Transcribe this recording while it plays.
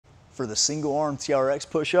for the single arm TRX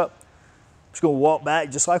push-up, I'm just gonna walk back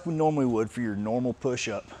just like we normally would for your normal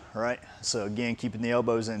push-up, right? So again, keeping the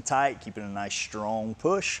elbows in tight, keeping a nice strong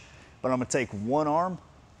push, but I'm gonna take one arm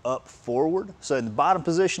up forward. So in the bottom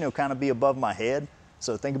position, it'll kind of be above my head.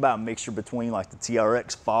 So think about a mixture between like the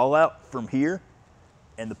TRX fallout from here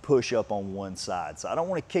and the push up on one side. So I don't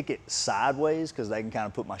want to kick it sideways because they can kind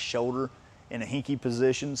of put my shoulder in a hinky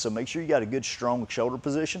position. So make sure you got a good strong shoulder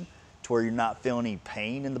position to where you're not feeling any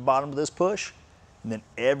pain in the bottom of this push. And then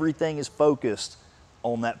everything is focused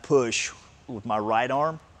on that push with my right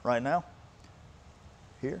arm right now.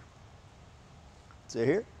 Here. So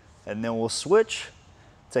here. And then we'll switch.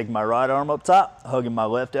 Take my right arm up top, hugging my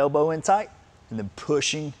left elbow in tight, and then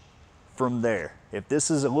pushing from there. If this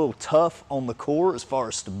is a little tough on the core as far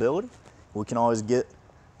as stability, we can always get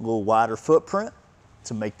a little wider footprint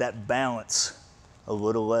to make that balance a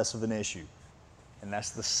little less of an issue. And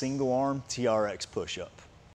that's the single arm TRX push-up.